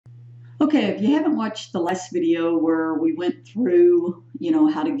Okay, if you haven't watched the last video where we went through,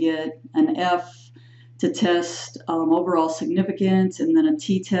 how to get an F to test overall significance and then a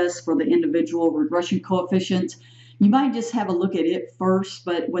t-test for the individual regression coefficients, you might just have a look at it first.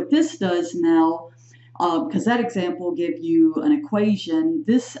 But what this does now, because that example gave you an equation,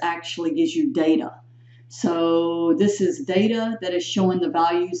 this actually gives you data. So this is data that is showing the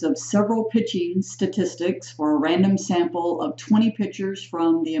values of several pitching statistics for a random sample of 20 pitchers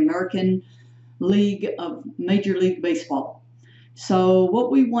from the American League of Major League Baseball. So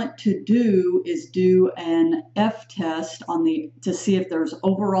what we want to do is do an F test to see if there's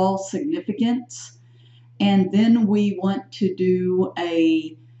overall significance. And then we want to do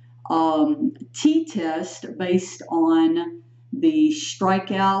a T test based on the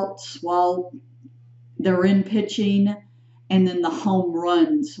strikeouts while they're in pitching, and then the home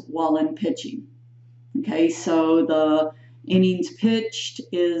runs while in pitching. Okay, so the innings pitched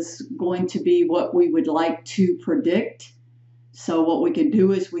is going to be what we would like to predict. So what we could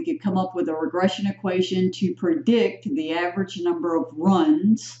do is we could come up with a regression equation to predict the average number of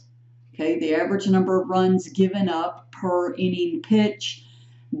runs, okay, the average number of runs given up per inning pitch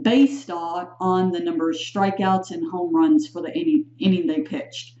based on the number of strikeouts and home runs for the inning they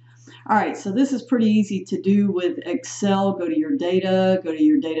pitched. All right, so this is pretty easy to do with Excel. Go to your data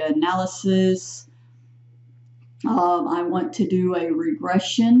analysis. I want to do a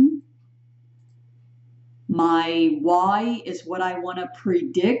regression. My Y is what I want to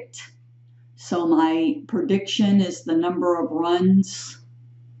predict. So my prediction is the number of runs.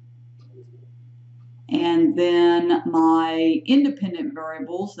 And then my independent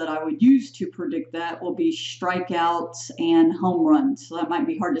variables that I would use to predict that will be strikeouts and home runs. So that might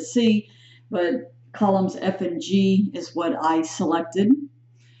be hard to see, but columns F and G is what I selected.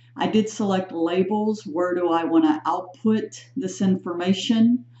 I did select labels. Where do I want to output this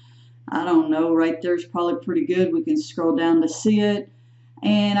information? I don't know. Right there is probably pretty good. We can scroll down to see it.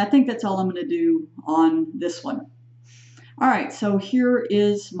 And I think that's all I'm going to do on this one. All right, so here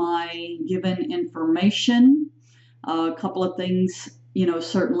is my given information. A couple of things,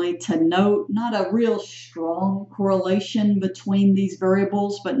 certainly to note. Not a real strong correlation between these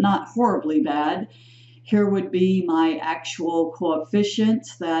variables, but not horribly bad. Here would be my actual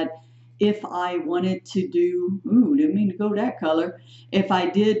coefficients that if I wanted to do, didn't mean to go that color. If I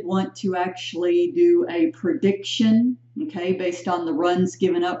did want to actually do a prediction, okay, based on the runs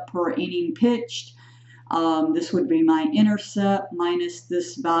given up per inning pitched, this would be my intercept minus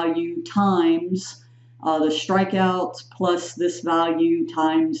this value times the strikeouts plus this value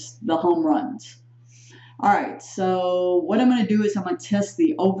times the home runs. All right, so what I'm going to do is I'm going to test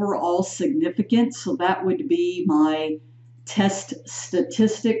the overall significance. So that would be my test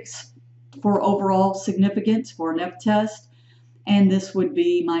statistics for overall significance for an F test. And this would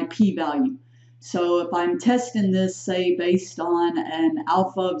be my p-value. So if I'm testing this, say, based on an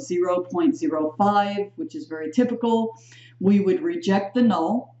alpha of 0.05, which is very typical, we would reject the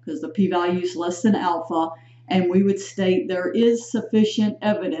null because the p-value is less than alpha, and we would state there is sufficient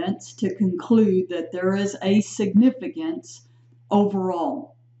evidence to conclude that there is a significance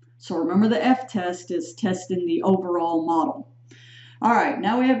overall. So remember, the F test is testing the overall model. All right,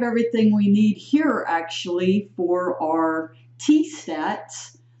 now we have everything we need here actually for our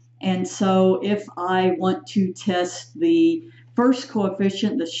t-stats. And so if I want to test the first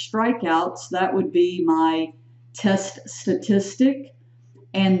coefficient, the strikeouts, that would be my test statistic.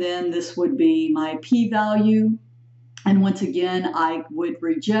 And then this would be my p-value. And once again, I would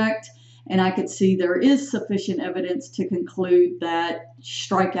reject. And I could see there is sufficient evidence to conclude that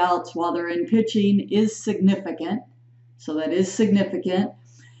strikeouts while they're in pitching is significant. So that is significant.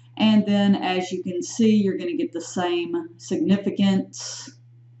 And then as you can see, you're going to get the same significance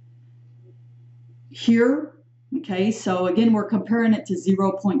here. Okay, so again, we're comparing it to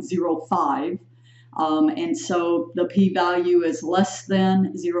 0.05. And so the p-value is less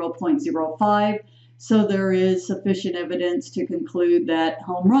than 0.05. So there is sufficient evidence to conclude that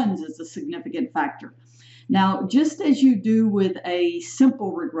home runs is a significant factor. Now, just as you do with a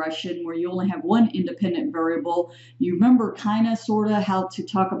simple regression where you only have one independent variable, you remember kind of sort of how to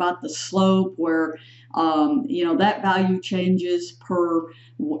talk about the slope where, that value changes per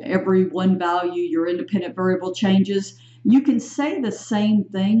every one value, your independent variable changes. You can say the same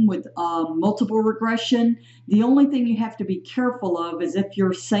thing with multiple regression. The only thing you have to be careful of is if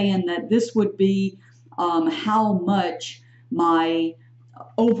you're saying that this would be how much my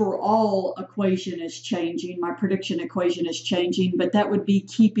overall equation is changing, my prediction equation is changing, but that would be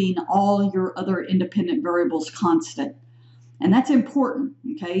keeping all your other independent variables constant. And that's important,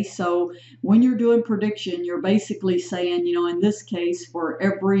 okay? So when you're doing prediction, you're basically saying, in this case, for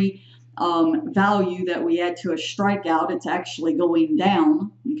every value that we add to a strikeout, it's actually going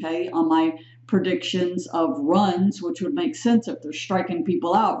down, okay, on my predictions of runs, which would make sense if they're striking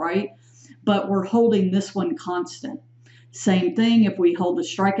people out, right? But we're holding this one constant. Same thing, if we hold the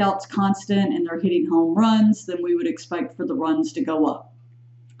strikeouts constant and they're hitting home runs, then we would expect for the runs to go up.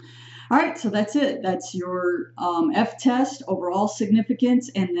 All right, so that's it. That's your F test, overall significance,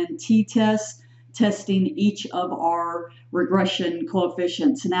 and then T test, testing each of our regression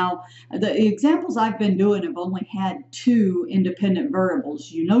coefficients. Now, the examples I've been doing have only had 2 independent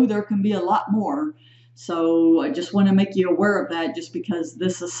variables. You know there can be a lot more, so I just want to make you aware of that just because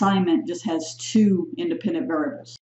this assignment just has 2 independent variables.